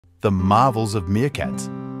the Marvels of Meerkats.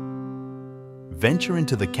 Venture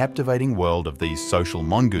into the captivating world of these social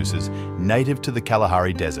mongooses native to the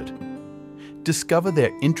Kalahari Desert. Discover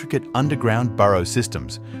their intricate underground burrow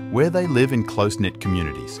systems where they live in close-knit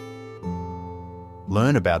communities.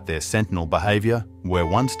 Learn about their sentinel behaviour, where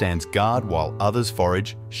one stands guard while others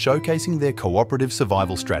forage, showcasing their cooperative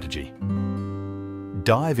survival strategy.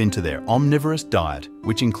 Dive into their omnivorous diet,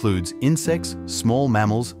 which includes insects, small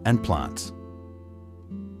mammals and plants.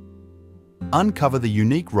 Uncover the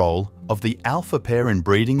unique role of the alpha pair in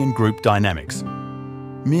breeding and group dynamics.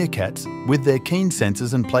 Meerkats, with their keen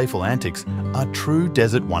senses and playful antics, are true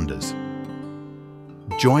desert wonders.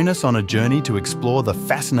 Join us on a journey to explore the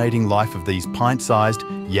fascinating life of these pint-sized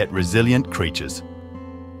yet resilient creatures.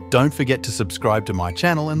 Don't forget to subscribe to my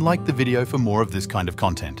channel and like the video for more of this kind of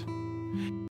content.